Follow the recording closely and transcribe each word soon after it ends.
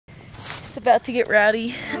It's about to get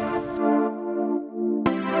rowdy.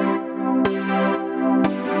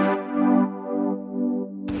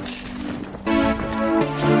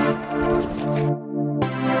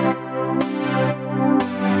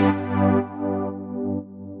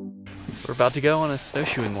 We're about to go on a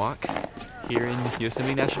snowshoeing walk here in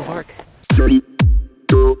Yosemite National Park. 3,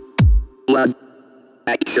 2, 1,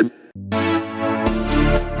 action.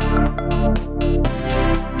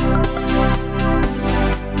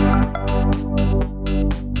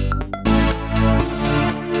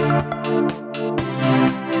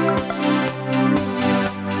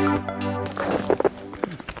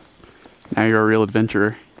 Now you're a real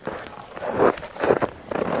adventurer.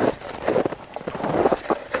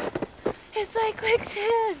 It's like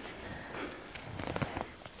quicksand.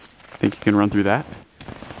 Think you can run through that?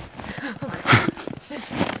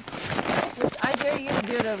 I dare you to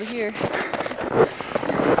do it over here.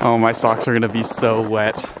 Oh, my socks are gonna be so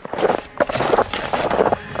wet.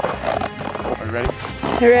 Are you ready?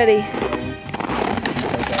 You're ready.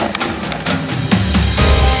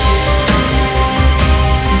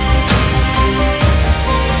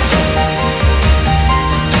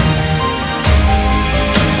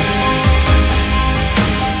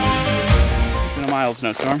 Mild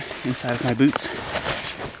snowstorm inside of my boots.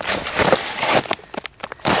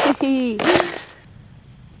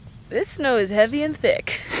 This snow is heavy and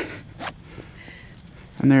thick.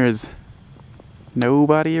 And there is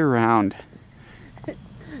nobody around.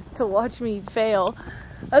 To watch me fail.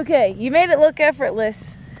 Okay, you made it look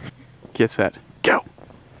effortless. Get set, go!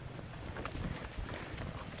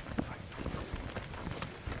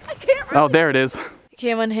 I can't Oh, there it is. I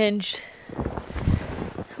came unhinged.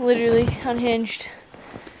 Literally unhinged.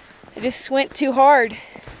 I just went too hard.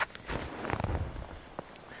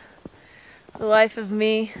 The life of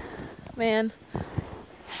me, man.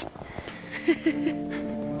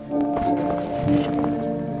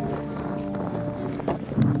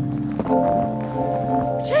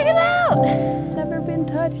 Check it out! Never been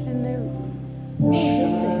touched in their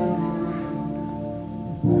things.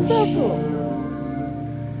 So cool.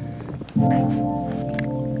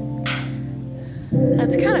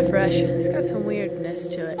 That's kind of fresh. It's got some weirdness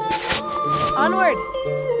to it. Onward!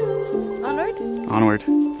 Onward? Onward.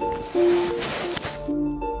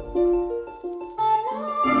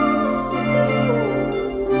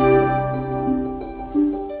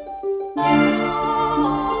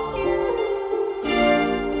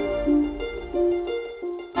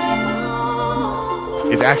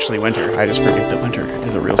 It's actually winter. I just forget that winter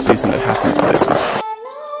is a real season that happens places.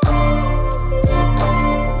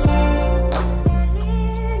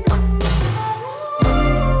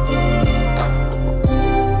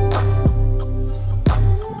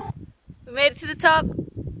 Made it to the top.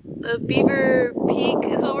 The Beaver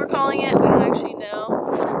Peak is what we're calling it. We don't actually know.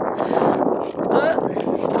 But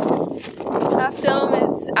Half Dome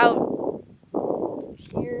is out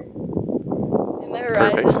here in the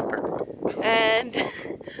horizon. Perfect. And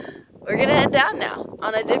we're gonna head down now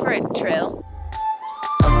on a different trail.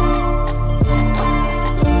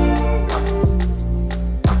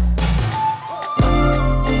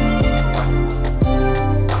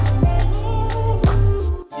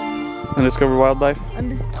 Undiscovered wildlife?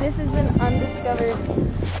 This has been undiscovered.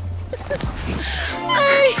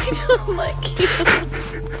 I don't like you.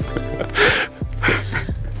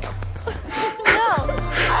 No,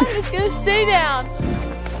 I'm just gonna stay down.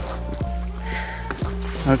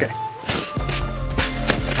 Okay.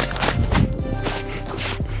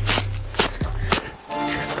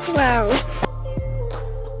 Wow.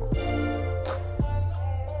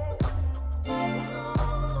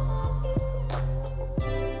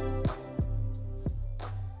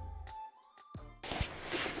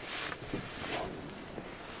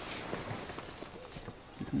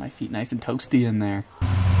 My feet nice and toasty in there.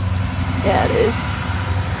 Yeah, it is.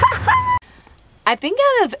 I think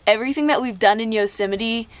out of everything that we've done in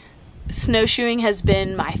Yosemite, snowshoeing has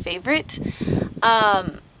been my favorite.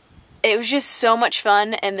 It was just so much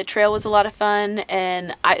fun, and the trail was a lot of fun,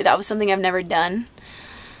 and that was something I've never done.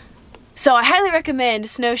 So I highly recommend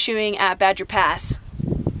snowshoeing at Badger Pass.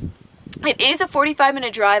 It is a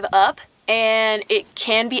 45-minute drive up, and it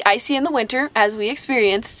can be icy in the winter, as we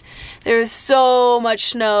experienced. There was so much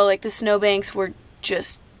snow, like the snowbanks were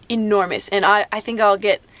just enormous, and I think I'll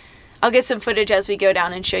get some footage as we go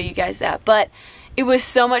down and show you guys that. But it was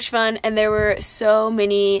so much fun, and there were so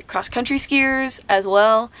many cross-country skiers as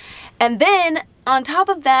well. And then on top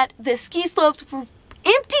of that, the ski slopes were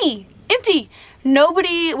empty.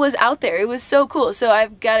 Nobody was out there. It was so cool. So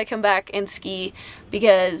I've got to come back and ski,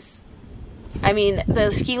 because I mean,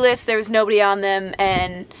 the ski lifts, there was nobody on them,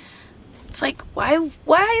 and it's like, why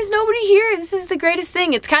is nobody here? This is the greatest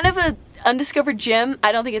thing. It's kind of a undiscovered gem.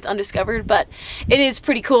 I don't think it's undiscovered, but it is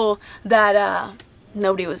pretty cool that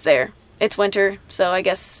nobody was there. It's winter, so I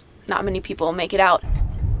guess not many people make it out.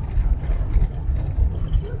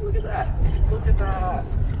 Look at that. Look at that.